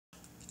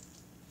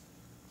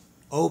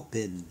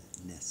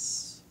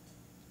Openness.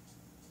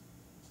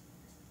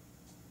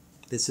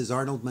 This is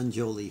Arnold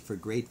Mangioli for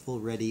Grateful,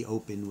 Ready,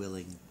 Open,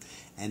 Willing.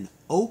 And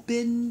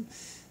open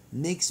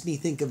makes me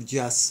think of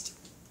just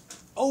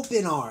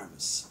open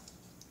arms.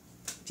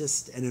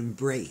 Just an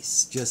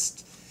embrace.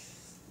 Just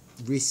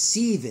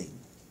receiving.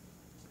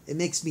 It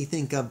makes me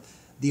think of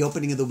the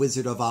opening of The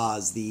Wizard of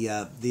Oz,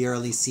 the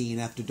early scene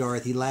after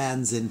Dorothy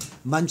lands in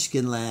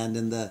Munchkin Land,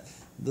 and the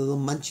little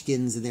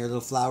munchkins and their little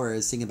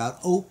flowers sing about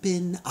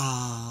open,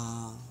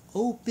 ah,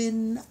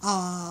 open,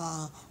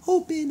 ah,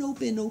 open,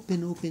 open,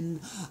 open, open,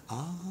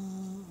 ah.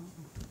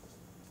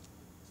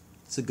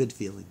 It's a good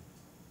feeling.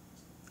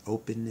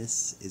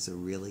 Openness is a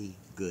really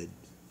good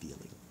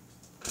feeling.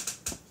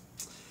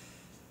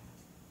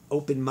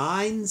 Open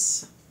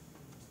minds,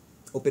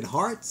 open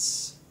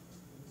hearts,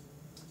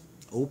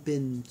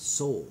 open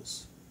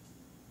souls.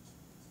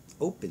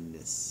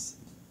 Openness.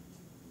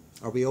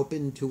 Are we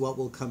open to what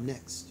will come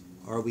next?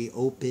 Are we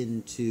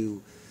open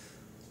to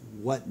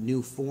what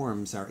new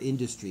forms our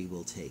industry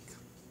will take?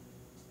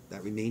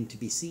 That remain to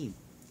be seen.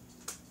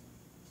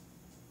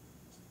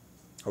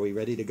 Are we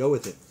ready to go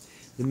with it?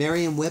 The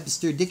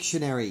Merriam-Webster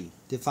Dictionary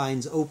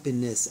defines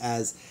openness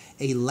as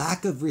a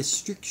lack of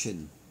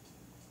restriction,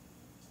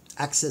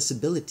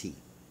 accessibility,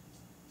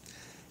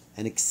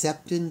 an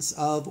acceptance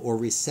of or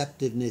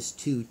receptiveness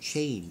to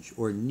change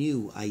or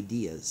new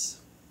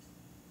ideas,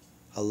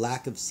 a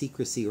lack of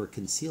secrecy or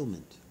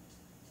concealment,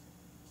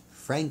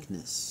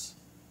 frankness,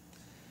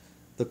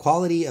 the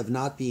quality of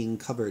not being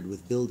covered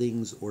with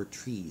buildings or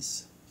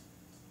trees.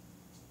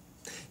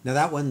 Now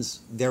that one's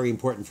very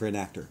important for an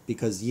actor,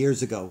 because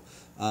years ago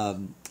I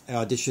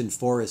auditioned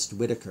Forrest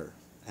Whitaker,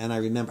 and I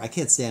remember, I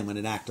can't stand when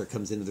an actor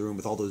comes into the room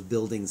with all those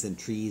buildings and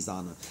trees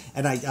on them.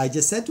 And I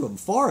just said to him,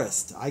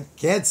 Forrest, I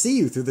can't see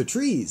you through the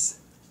trees.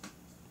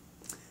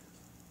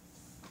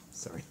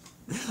 Sorry.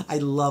 I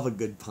love a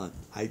good pun.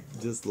 I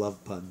just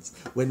love puns.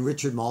 When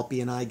Richard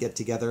Maltby and I get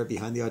together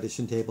behind the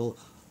audition table,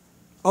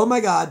 oh my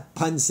God,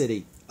 Pun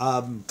City.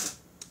 It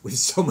was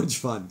so much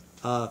fun.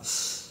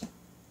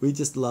 We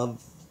just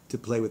love to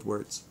play with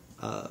words.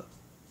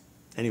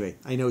 Anyway,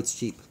 I know it's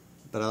cheap,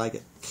 but I like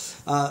it.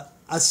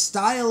 A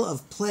style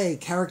of play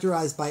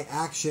characterized by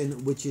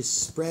action which is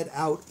spread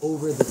out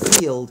over the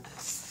field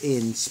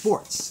in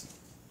sports.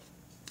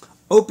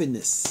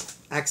 Openness,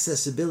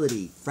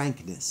 accessibility,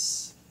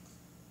 frankness.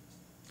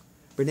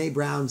 Brene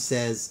Brown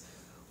says,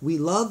 "We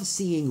love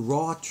seeing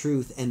raw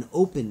truth and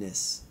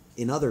openness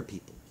in other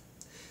people,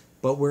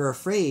 but we're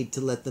afraid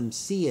to let them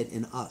see it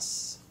in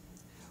us.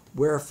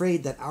 We're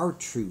afraid that our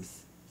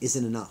truth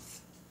isn't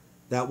enough,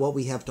 that what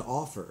we have to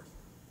offer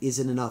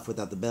isn't enough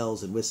without the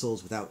bells and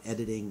whistles, without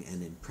editing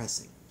and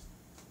impressing."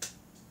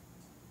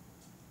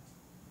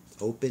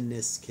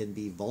 Openness can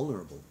be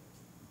vulnerable.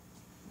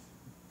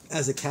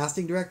 As a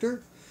casting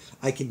director,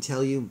 I can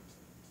tell you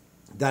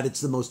that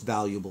it's the most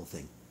valuable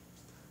thing.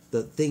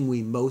 The thing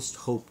we most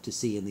hope to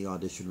see in the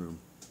audition room.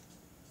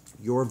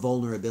 Your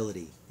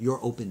vulnerability,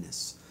 your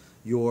openness,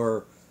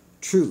 your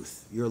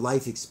truth, your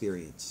life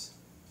experience.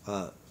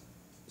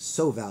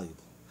 So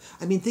valuable.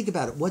 I mean, think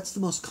about it. What's the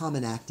most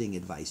common acting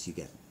advice you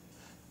get?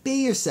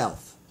 Be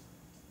yourself.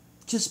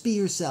 Just be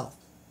yourself.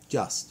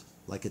 Just.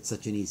 Like it's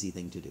such an easy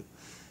thing to do.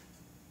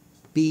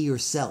 Be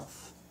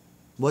yourself.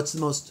 What's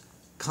the most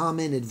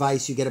common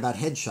advice you get about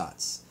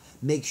headshots?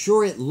 Make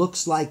sure it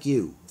looks like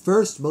you.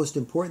 First, most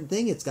important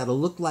thing, it's got to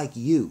look like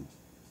you.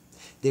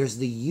 There's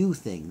the you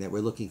thing that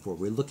we're looking for.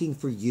 We're looking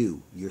for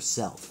you,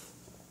 yourself.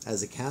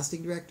 As a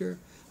casting director,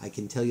 I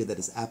can tell you that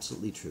is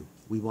absolutely true.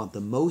 We want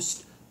the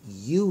most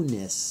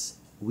you-ness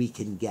we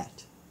can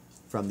get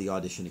from the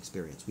audition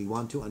experience. We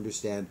want to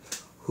understand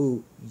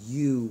who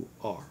you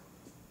are.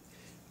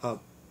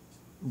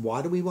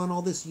 Why do we want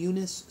all this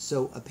you-ness?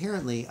 So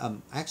apparently, I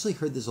actually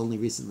heard this only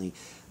recently,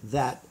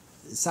 that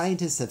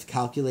scientists have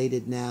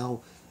calculated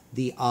now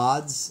the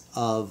odds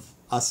of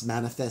us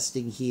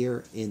manifesting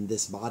here in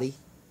this body,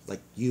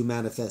 like you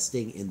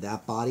manifesting in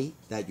that body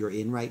that you're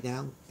in right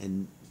now,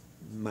 and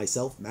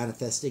myself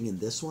manifesting in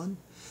this one.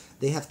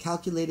 They have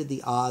calculated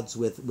the odds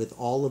with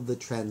all of the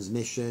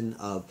transmission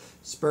of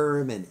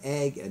sperm and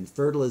egg and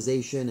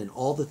fertilization and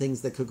all the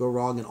things that could go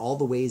wrong and all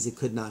the ways it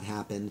could not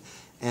happen,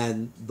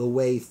 and the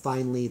way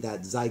finally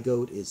that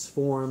zygote is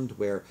formed,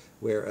 where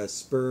a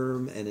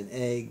sperm and an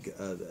egg,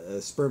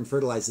 a sperm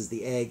fertilizes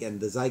the egg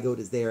and the zygote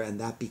is there, and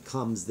that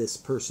becomes this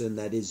person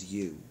that is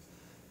you.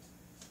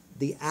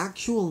 The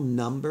actual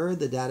number,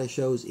 the data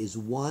shows, is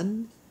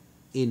 1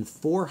 in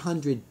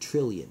 400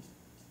 trillion.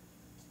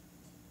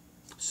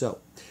 So,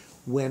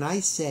 when I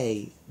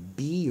say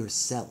be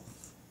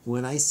yourself,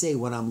 when I say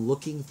what I'm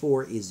looking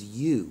for is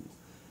you,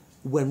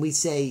 when we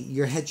say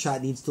your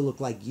headshot needs to look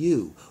like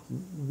you,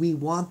 we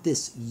want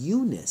this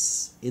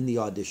you-ness in the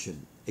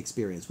audition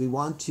experience. We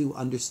want to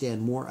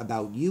understand more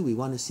about you. We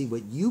want to see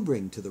what you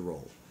bring to the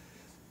role.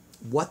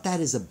 What that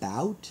is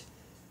about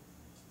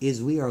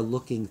is we are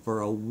looking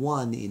for a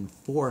 1 in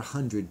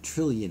 400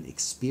 trillion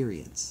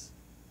experience.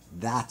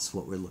 That's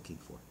what we're looking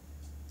for.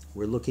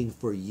 We're looking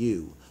for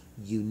you.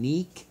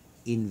 Unique,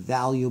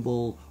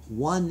 invaluable,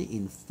 1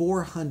 in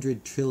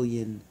 400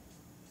 trillion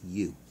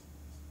you.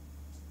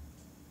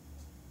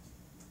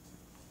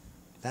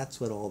 That's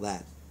what all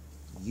that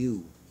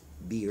you,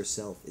 be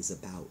yourself, is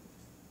about.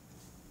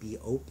 Be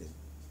open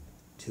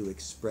to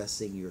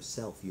expressing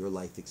yourself, your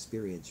life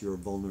experience, your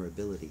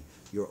vulnerability,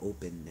 your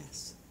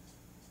openness.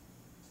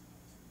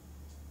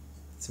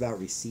 It's about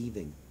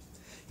receiving.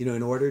 You know,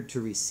 in order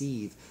to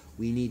receive,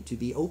 we need to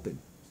be open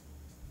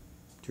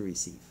to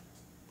receive.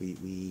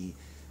 We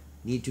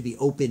need to be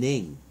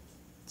opening.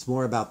 It's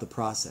more about the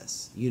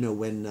process. You know,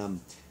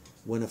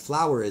 when a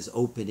flower is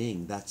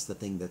opening, that's the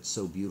thing that's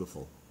so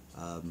beautiful.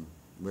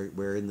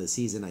 We're in the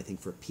season, I think,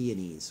 for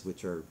peonies,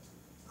 which are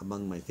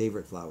among my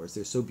favorite flowers.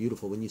 They're so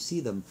beautiful. When you see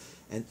them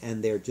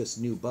and they're just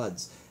new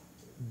buds,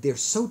 they're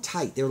so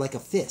tight. They're like a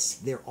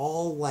fist. They're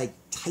all like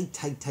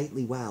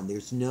tightly wound.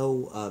 There's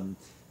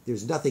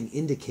nothing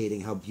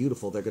indicating how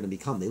beautiful they're going to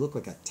become. They look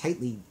like a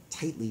tightly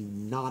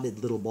knotted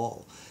little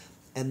ball.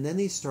 And then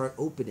they start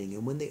opening.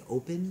 And when they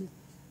open,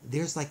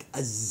 there's like a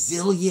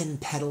zillion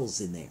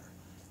petals in there.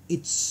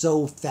 It's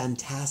so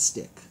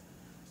fantastic.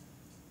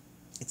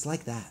 It's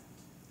like that.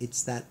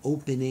 It's that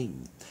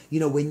opening. You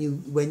know, when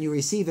you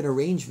receive an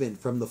arrangement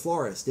from the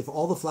florist, if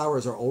all the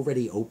flowers are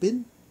already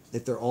open,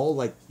 if they're all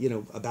like, you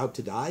know, about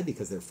to die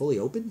because they're fully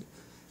opened,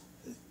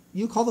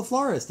 you call the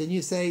florist and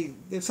you say,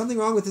 there's something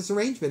wrong with this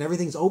arrangement.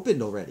 Everything's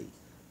opened already.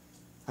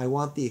 I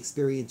want the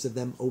experience of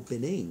them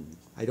opening.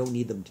 I don't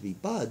need them to be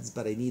buds,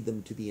 but I need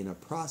them to be in a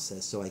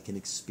process so I can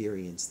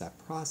experience that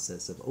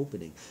process of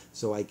opening.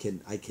 So I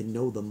can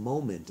know the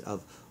moment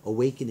of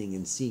awakening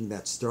and seeing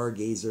that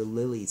stargazer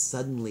lily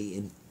suddenly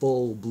in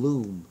full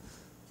bloom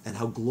and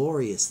how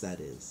glorious that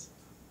is.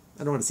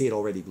 I don't want to see it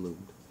already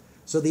bloomed.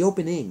 So the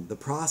opening, the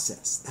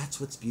process, that's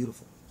what's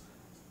beautiful.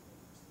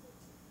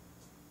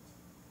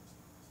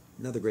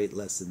 Another great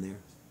lesson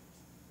there.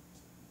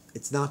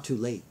 It's not too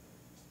late.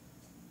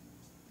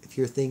 If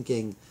you're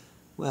thinking,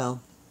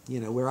 well, you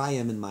know, where I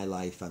am in my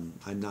life,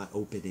 I'm not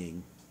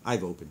opening.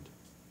 I've opened.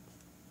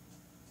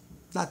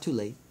 Not too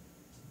late.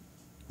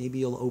 Maybe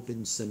you'll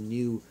open some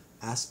new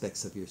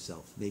aspects of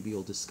yourself. Maybe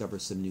you'll discover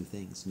some new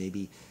things.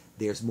 Maybe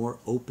there's more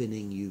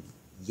opening you've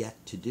yet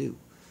to do.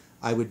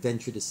 I would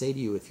venture to say to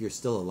you, if you're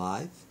still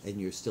alive and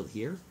you're still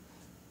here,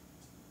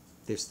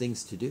 there's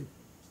things to do.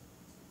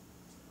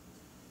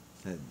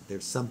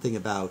 There's something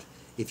about,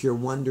 if you're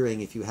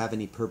wondering if you have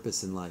any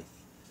purpose in life,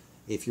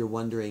 if you're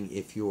wondering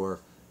if your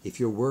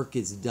work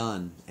is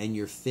done and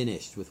you're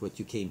finished with what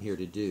you came here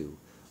to do,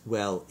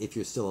 well, if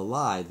you're still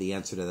alive, the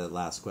answer to that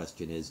last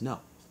question is no.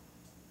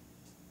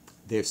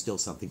 There's still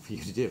something for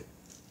you to do.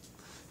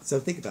 So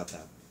think about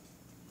that.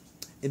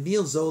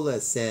 Emile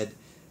Zola said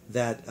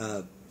that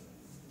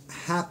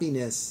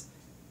happiness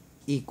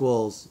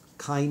equals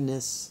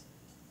kindness,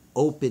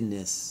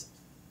 openness,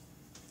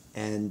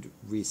 and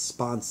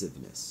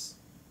responsiveness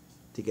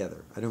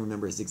together. I don't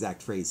remember his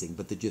exact phrasing,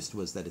 but the gist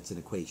was that it's an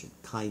equation.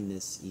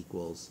 Kindness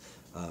equals,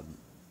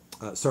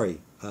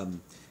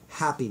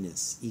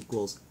 happiness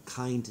equals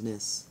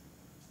kindness,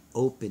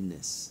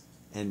 openness,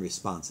 and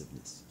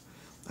responsiveness.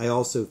 I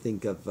also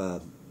think of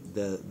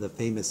the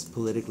famous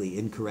politically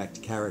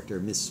incorrect character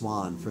Miss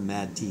Swan from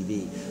Mad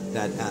TV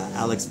that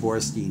Alex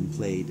Borstein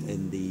played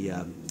in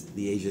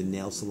the Asian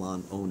nail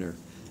salon owner,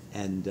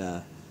 and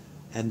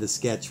the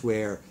sketch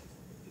where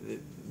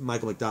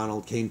Michael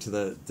McDonald came to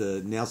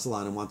the nail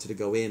salon and wanted to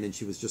go in, and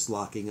she was just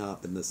locking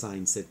up, and the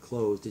sign said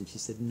closed, and she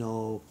said,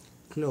 no,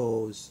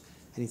 close.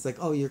 And he's like,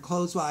 oh, you're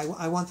closed? Well,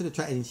 I wanted to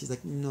try. And she's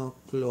like, no,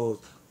 close.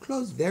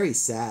 Close, very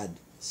sad.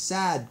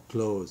 Sad,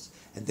 close.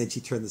 And then she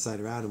turned the sign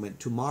around and went,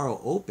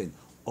 tomorrow, open.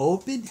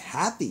 Open,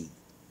 happy.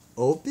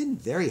 Open,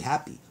 very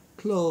happy.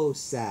 Close,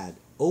 sad.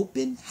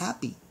 Open,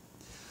 happy.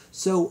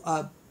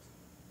 So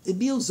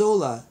Emile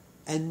Zola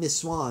and Miss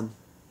Swan,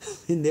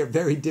 in their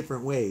very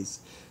different ways,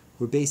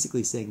 we're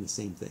basically saying the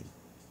same thing.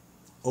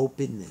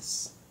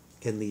 Openness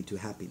can lead to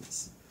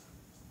happiness.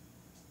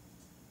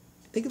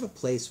 Think of a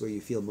place where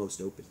you feel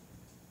most open.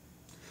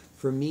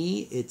 For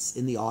me, it's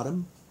in the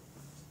autumn,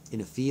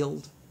 in a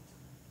field,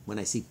 when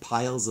I see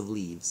piles of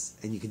leaves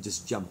and you can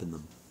just jump in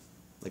them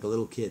like a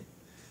little kid.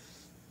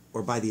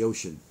 Or by the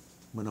ocean.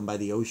 When I'm by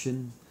the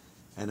ocean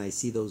and I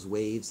see those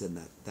waves and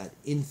that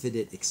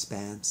infinite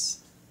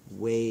expanse,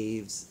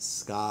 waves,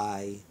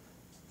 sky,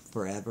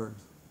 forever.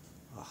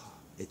 Oh,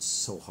 it's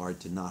so hard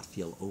to not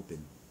feel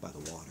open by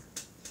the water.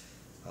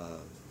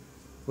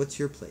 What's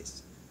your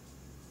place?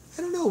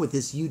 I don't know with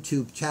this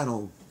YouTube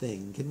channel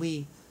thing. Can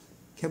we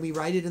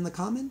write it in the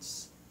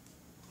comments?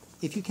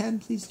 If you can,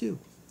 please do.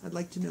 I'd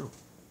like to know.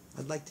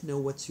 I'd like to know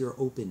what's your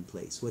open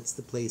place. What's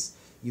the place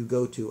you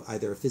go to,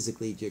 either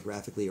physically,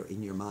 geographically, or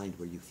in your mind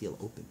where you feel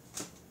open?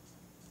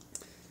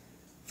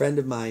 A friend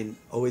of mine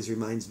always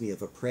reminds me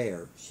of a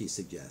prayer she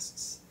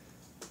suggests.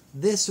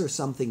 This or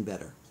something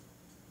better.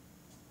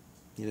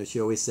 You know,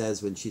 she always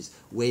says when she's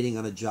waiting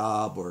on a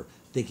job or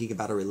thinking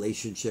about a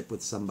relationship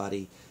with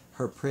somebody,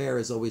 her prayer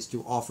is always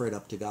to offer it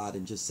up to God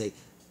and just say,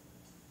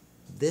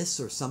 this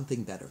or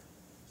something better.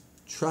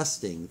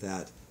 Trusting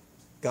that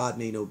God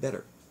may know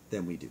better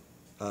than we do.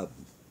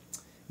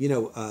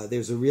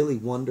 There's a really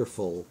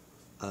wonderful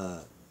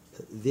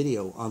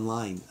video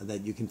online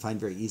that you can find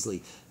very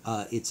easily.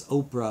 It's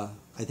Oprah,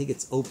 I think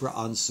it's Oprah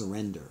on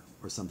Surrender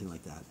or something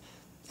like that.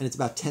 And it's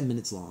about 10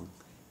 minutes long.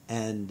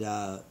 And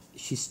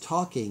she's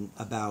talking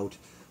about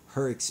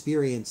her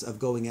experience of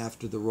going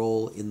after the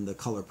role in The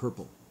Color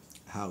Purple,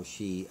 how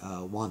she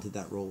wanted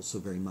that role so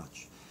very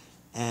much.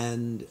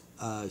 And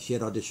she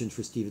had auditioned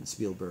for Steven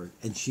Spielberg,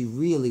 and she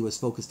really was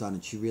focused on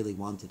it. She really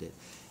wanted it.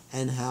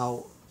 And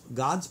how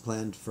God's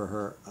plan for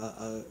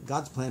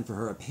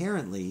her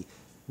apparently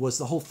was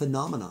the whole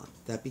phenomenon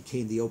that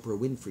became the Oprah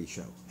Winfrey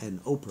Show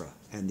and Oprah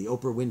and the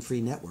Oprah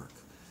Winfrey Network.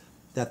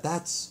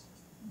 That's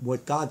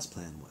what God's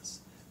plan was.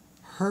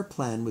 Her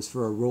plan was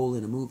for a role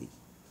in a movie.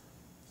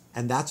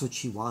 And that's what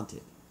she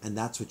wanted. And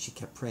that's what she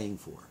kept praying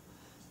for.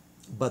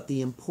 But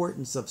the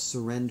importance of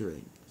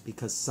surrendering,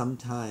 because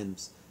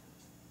sometimes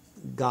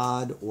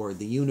God or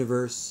the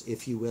universe,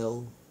 if you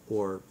will,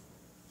 or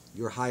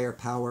your higher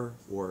power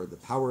or the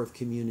power of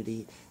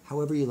community,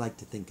 however you like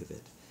to think of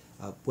it,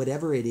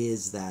 whatever it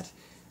is that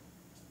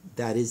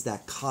is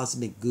that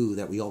cosmic goo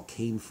that we all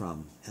came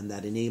from and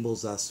that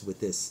enables us with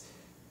this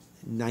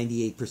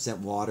 98%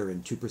 water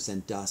and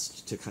 2%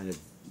 dust to kind of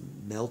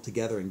meld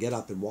together and get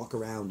up and walk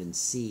around and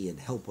see and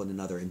help one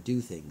another and do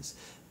things.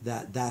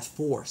 That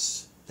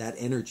force, that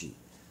energy,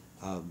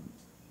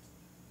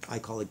 I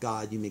call it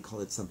God, you may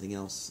call it something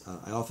else.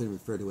 I often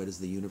refer to it as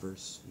the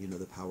universe,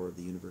 the power of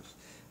the universe.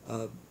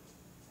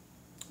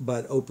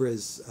 But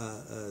Oprah's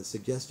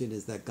suggestion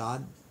is that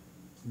God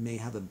may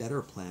have a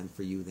better plan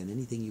for you than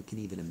anything you can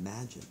even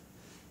imagine.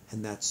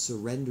 And that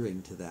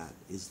surrendering to that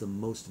is the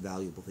most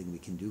valuable thing we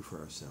can do for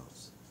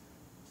ourselves.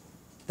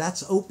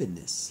 That's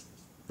openness,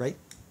 right?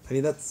 I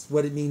mean, that's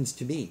what it means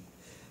to me.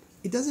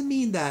 It doesn't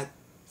mean that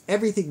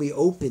everything we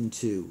open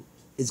to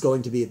is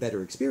going to be a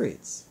better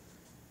experience.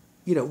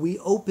 We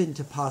open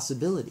to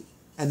possibility,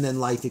 and then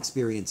life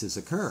experiences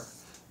occur.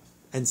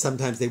 And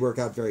sometimes they work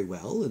out very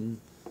well, and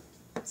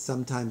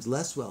sometimes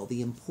less well.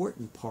 The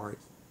important part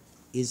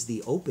is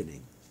the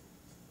opening,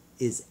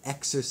 is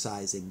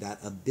exercising that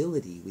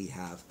ability we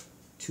have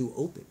to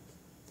open.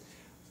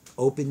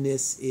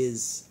 Openness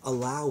is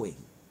allowing.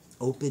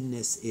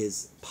 Openness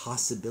is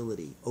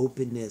possibility.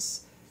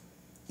 Openness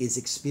is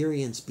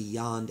experience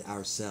beyond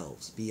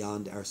ourselves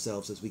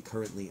as we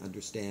currently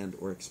understand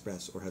or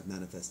express or have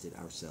manifested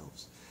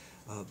ourselves.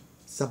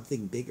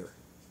 Something bigger,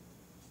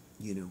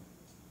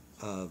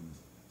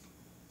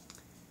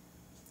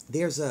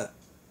 There's a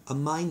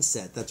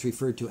mindset that's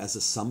referred to as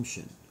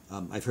assumption.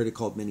 I've heard it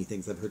called many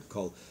things. I've heard it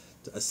called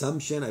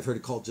assumption. I've heard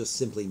it called just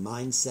simply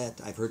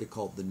mindset. I've heard it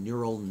called the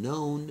neural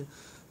known.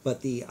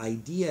 But the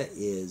idea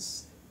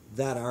is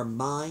that our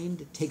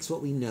mind takes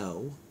what we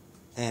know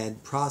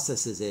and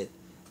processes it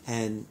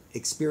and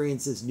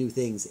experiences new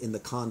things in the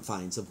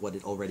confines of what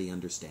it already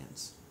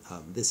understands.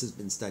 This has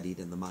been studied,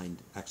 and the mind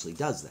actually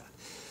does that.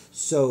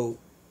 So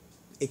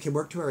it can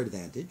work to our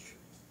advantage.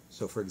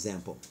 So, for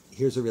example,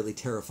 here's a really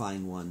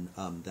terrifying one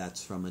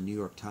that's from a New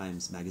York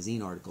Times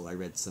magazine article I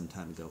read some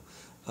time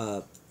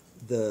ago.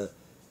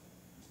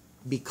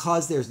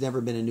 Because there's never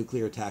been a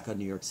nuclear attack on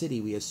New York City,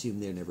 we assume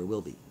there never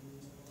will be.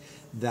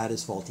 That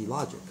is faulty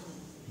logic.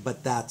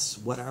 But that's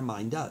what our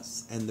mind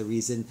does. And the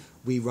reason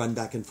we run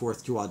back and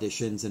forth to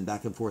auditions and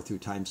back and forth through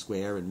Times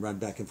Square and run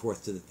back and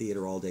forth to the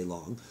theater all day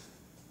long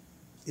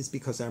is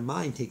because our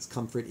mind takes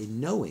comfort in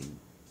knowing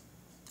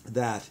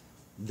that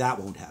that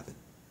won't happen.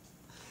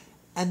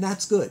 And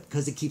that's good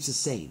because it keeps us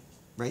sane,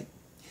 right?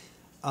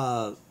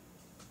 At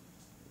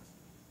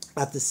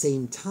the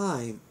same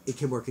time, it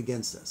can work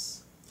against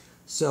us.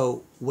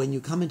 So when you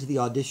come into the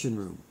audition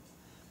room,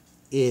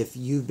 if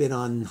you've been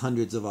on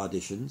hundreds of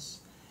auditions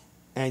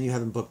and you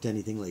haven't booked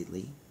anything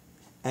lately,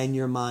 and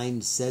your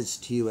mind says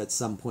to you at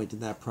some point in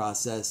that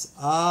process,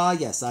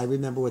 yes, I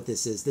remember what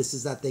this is. This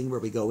is that thing where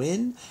we go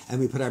in and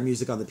we put our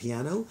music on the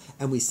piano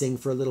and we sing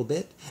for a little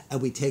bit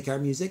and we take our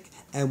music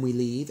and we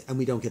leave and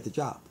we don't get the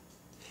job.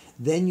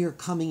 Then you're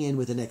coming in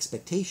with an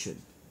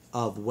expectation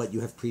of what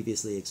you have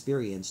previously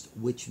experienced,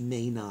 which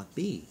may not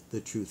be the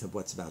truth of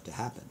what's about to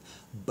happen.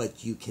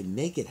 But you can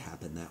make it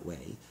happen that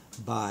way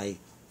by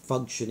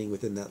functioning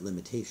within that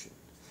limitation.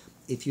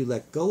 If you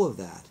let go of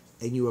that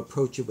and you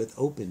approach it with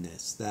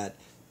openness, that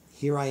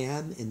here I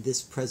am in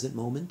this present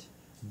moment,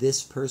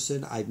 this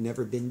person I've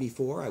never been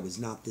before. I was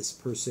not this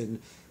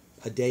person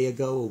a day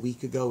ago, a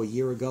week ago, a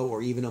year ago,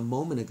 or even a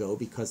moment ago,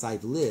 because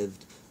I've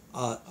lived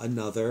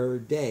another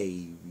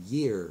day,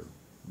 year,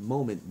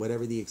 moment,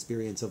 whatever the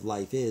experience of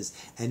life is.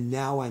 And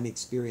now I'm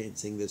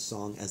experiencing this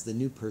song as the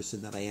new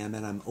person that I am,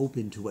 and I'm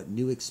open to what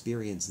new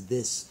experience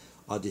this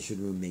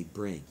audition room may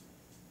bring.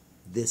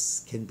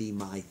 This can be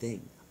my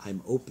thing.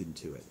 I'm open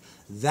to it.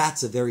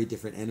 That's a very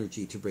different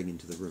energy to bring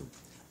into the room.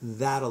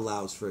 That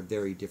allows for a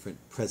very different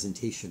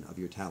presentation of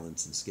your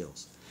talents and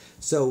skills.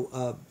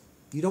 So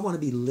you don't want to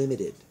be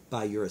limited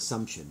by your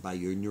assumption, by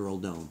your neural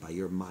known, by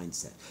your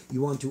mindset.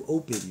 You want to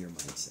open your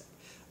mindset.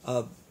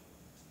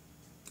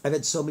 I've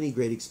had so many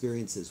great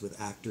experiences with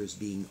actors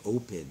being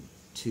open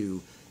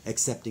to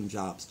accepting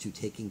jobs, to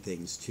taking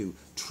things, to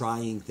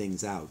trying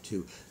things out,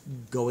 to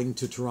going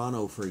to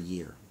Toronto for a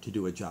year to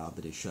do a job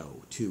at a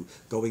show, to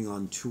going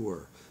on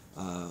tour.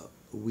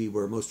 We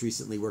were most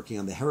recently working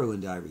on the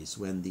Heroin Diaries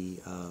when the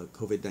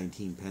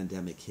COVID-19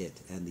 pandemic hit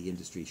and the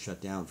industry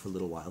shut down for a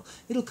little while.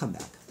 It'll come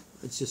back.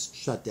 It's just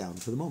shut down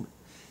for the moment.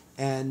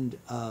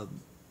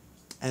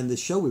 And the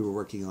show we were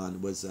working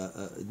on was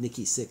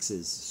Nikki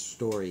Sixx's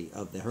story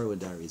of the Heroin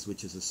Diaries,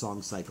 which is a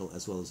song cycle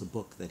as well as a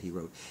book that he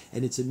wrote.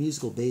 And it's a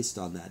musical based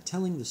on that,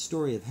 telling the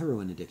story of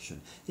heroin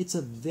addiction. It's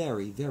a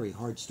very, very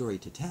hard story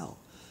to tell.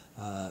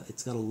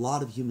 It's got a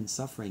lot of human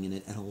suffering in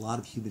it and a lot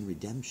of human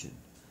redemption.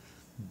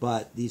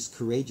 But these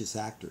courageous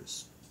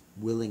actors,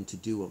 willing to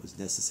do what was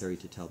necessary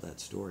to tell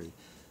that story,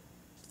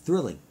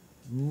 thrilling,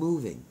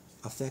 moving,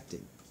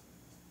 affecting,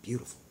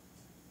 beautiful,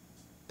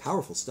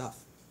 powerful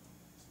stuff.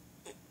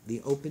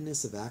 The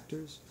openness of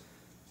actors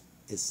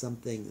is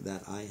something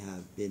that I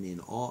have been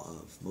in awe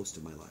of most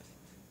of my life,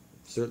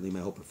 certainly my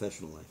whole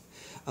professional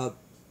life.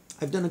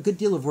 I've done a good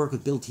deal of work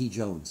with Bill T.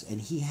 Jones,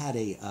 and he had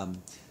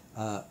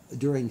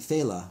during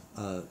Fela,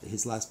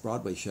 his last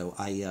Broadway show,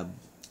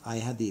 I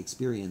had the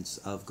experience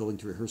of going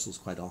to rehearsals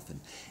quite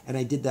often. And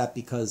I did that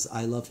because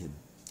I love him,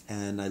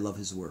 and I love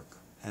his work,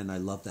 and I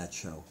love that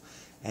show.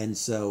 And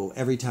so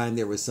every time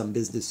there was some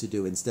business to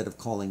do, instead of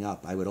calling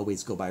up, I would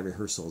always go by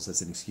rehearsals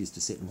as an excuse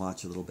to sit and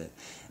watch a little bit.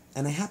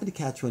 And I happened to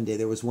catch one day,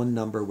 there was one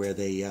number where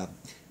the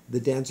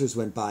dancers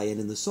went by,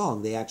 and in the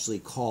song they actually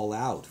call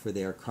out for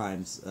their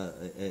crimes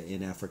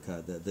in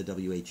Africa, the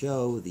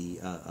WHO, the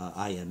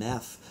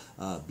IMF,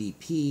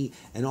 BP,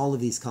 and all of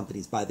these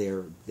companies by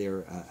their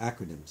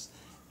acronyms.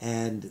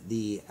 And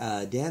the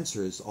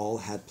dancers all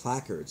had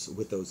placards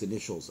with those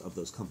initials of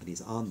those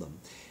companies on them.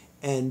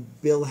 And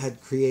Bill had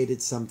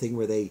created something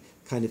where they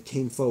kind of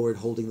came forward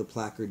holding the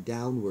placard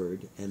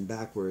downward and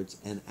backwards,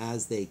 and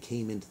as they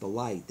came into the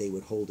light, they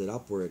would hold it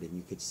upward, and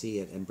you could see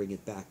it, and bring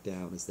it back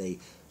down as they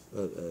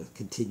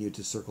continued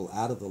to circle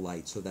out of the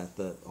light, so that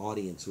the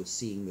audience was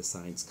seeing the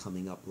signs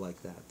coming up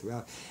like that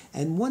throughout.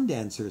 And one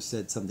dancer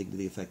said something to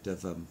the effect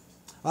of,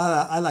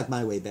 I like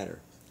my way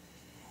better.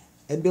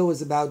 And Bill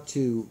was about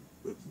to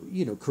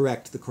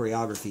correct the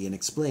choreography and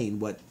explain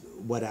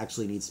what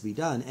actually needs to be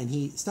done, and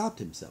he stopped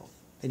himself.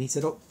 And he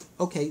said, "Oh,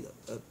 okay,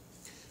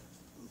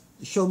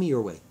 show me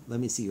your way. Let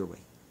me see your way."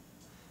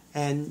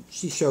 And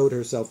she showed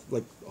herself,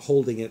 like,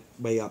 holding it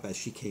way up as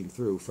she came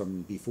through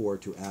from before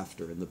to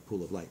after in the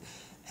pool of light.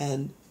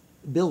 And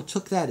Bill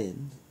took that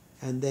in,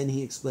 and then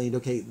he explained,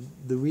 okay,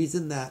 the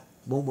reason that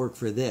won't work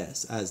for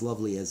this, as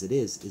lovely as it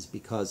is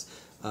because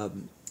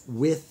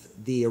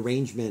with the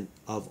arrangement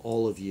of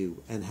all of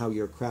you and how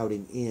you're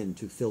crowding in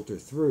to filter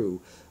through,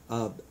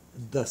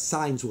 the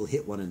signs will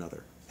hit one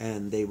another,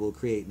 and they will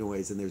create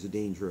noise, and there's a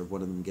danger of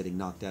one of them getting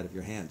knocked out of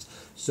your hands.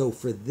 So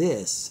for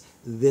this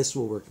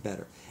will work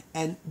better.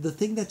 And the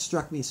thing that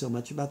struck me so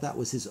much about that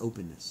was his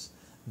openness.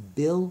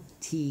 Bill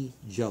T.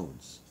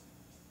 Jones,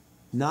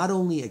 not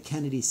only a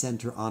Kennedy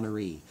Center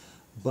honoree,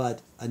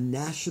 but a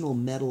National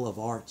Medal of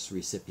Arts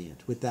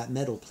recipient, with that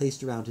medal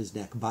placed around his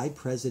neck by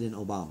President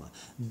Obama.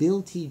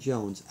 Bill T.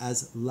 Jones,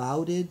 as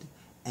lauded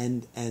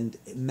and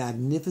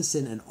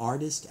magnificent an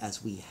artist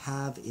as we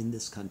have in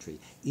this country,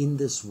 in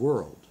this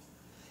world,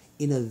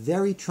 in a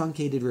very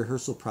truncated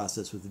rehearsal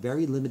process with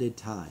very limited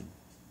time,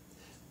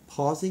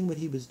 pausing what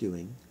he was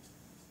doing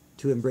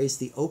to embrace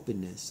the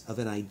openness of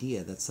an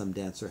idea that some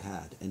dancer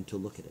had and to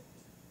look at it.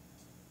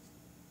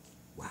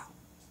 Wow.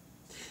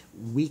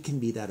 We can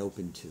be that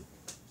open too.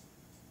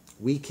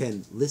 We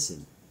can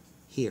listen,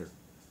 hear,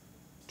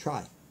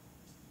 try,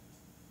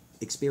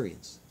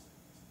 experience,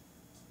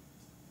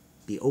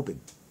 be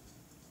open.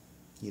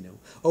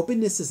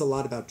 Openness is a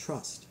lot about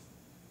trust.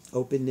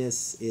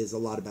 Openness is a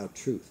lot about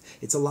truth.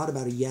 It's a lot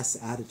about a yes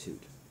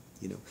attitude.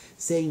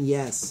 Saying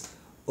yes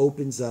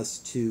opens us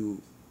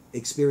to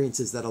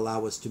experiences that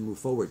allow us to move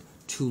forward,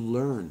 to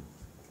learn.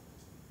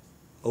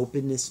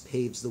 Openness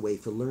paves the way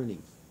for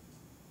learning.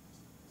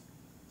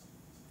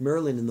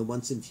 Merlin in The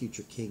Once and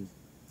Future King,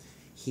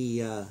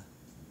 The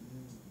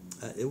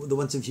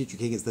Once and Future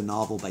King is the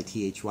novel by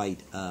T.H.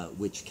 White,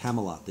 which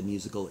Camelot, the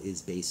musical,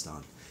 is based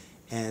on.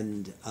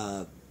 And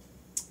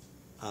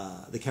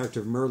the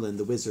character of Merlin,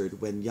 the wizard,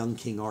 when young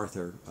King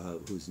Arthur,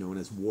 who's known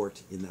as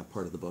Wart in that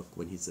part of the book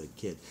when he's a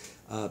kid,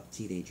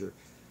 teenager,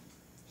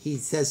 he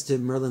says to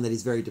Merlin that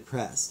he's very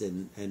depressed,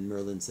 and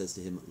Merlin says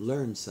to him,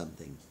 "Learn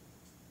something."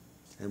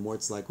 And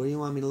Wart's like, "What do you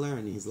want me to learn?"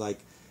 And he's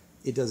like,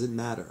 "It doesn't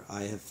matter.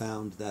 I have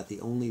found that the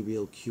only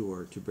real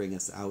cure to bring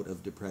us out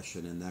of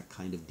depression and that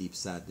kind of deep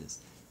sadness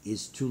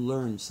is to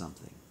learn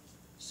something.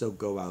 So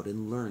go out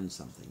and learn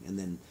something." And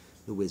then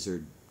the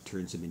wizard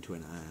turns him into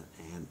an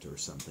ant or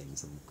something,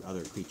 some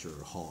other creature,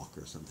 or hawk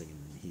or something,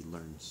 and he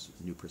learns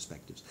new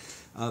perspectives.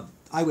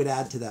 I would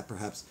add to that,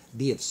 perhaps,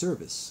 be of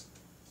service.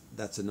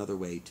 That's another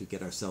way to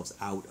get ourselves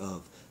out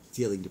of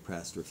feeling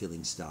depressed or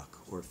feeling stuck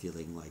or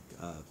feeling like,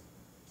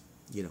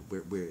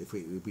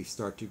 if we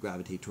start to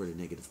gravitate toward a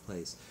negative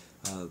place.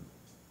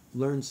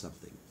 Learn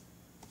something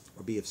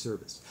or be of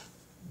service.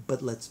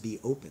 But let's be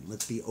open.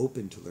 Let's be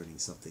open to learning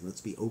something.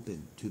 Let's be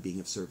open to being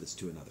of service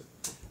to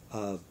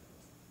another.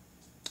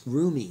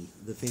 Rumi,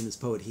 the famous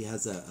poet, he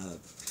has a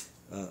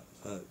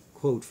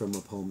quote from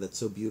a poem that's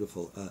so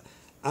beautiful.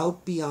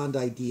 Out beyond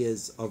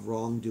ideas of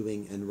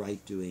wrongdoing and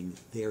right doing,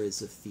 there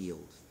is a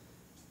field.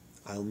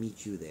 I'll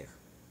meet you there.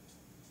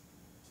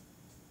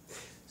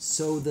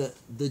 So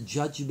the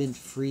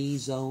judgment-free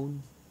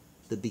zone,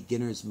 the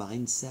beginner's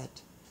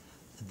mindset,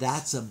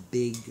 that's a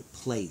big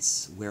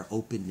place where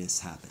openness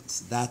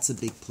happens. That's a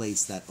big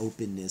place that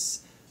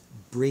openness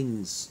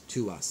brings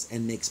to us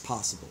and makes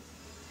possible.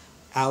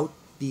 Out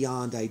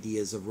beyond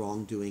ideas of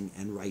wrongdoing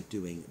and right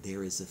doing,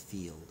 there is a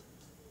field.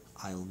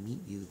 I'll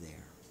meet you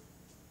there.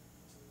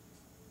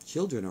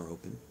 Children are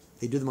open.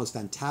 They do the most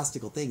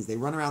fantastical things. They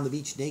run around the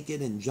beach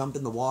naked and jump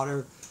in the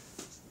water.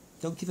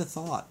 Don't give a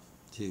thought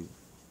to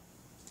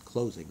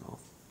closing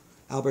off.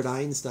 Albert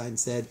Einstein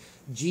said,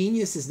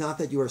 genius is not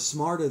that you are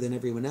smarter than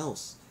everyone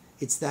else.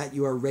 It's that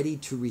you are ready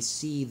to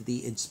receive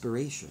the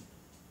inspiration.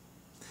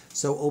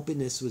 So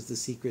openness was the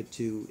secret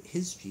to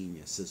his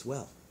genius as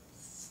well.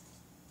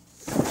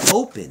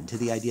 Open to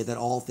the idea that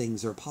all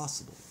things are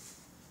possible.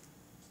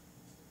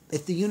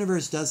 If the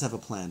universe does have a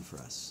plan for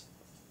us,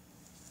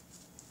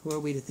 who are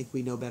we to think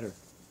we know better?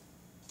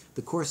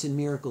 The Course in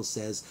Miracles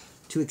says,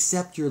 to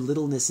accept your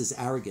littleness is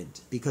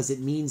arrogant because it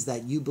means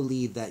that you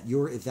believe that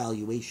your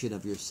evaluation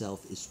of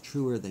yourself is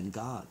truer than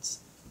God's.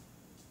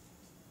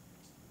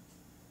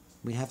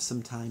 We have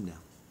some time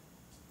now.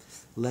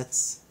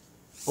 Let's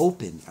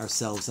open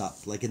ourselves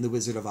up, like in The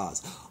Wizard of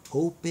Oz.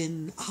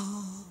 Open,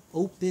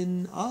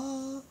 open,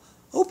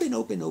 open,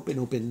 open, open,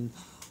 open,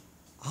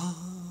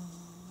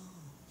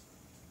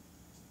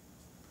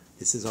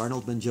 This is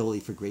Arnold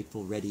Mangioli for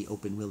Grateful, Ready,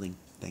 Open, Willing.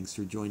 Thanks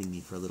for joining me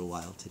for a little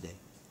while today.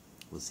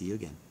 We'll see you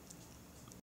again.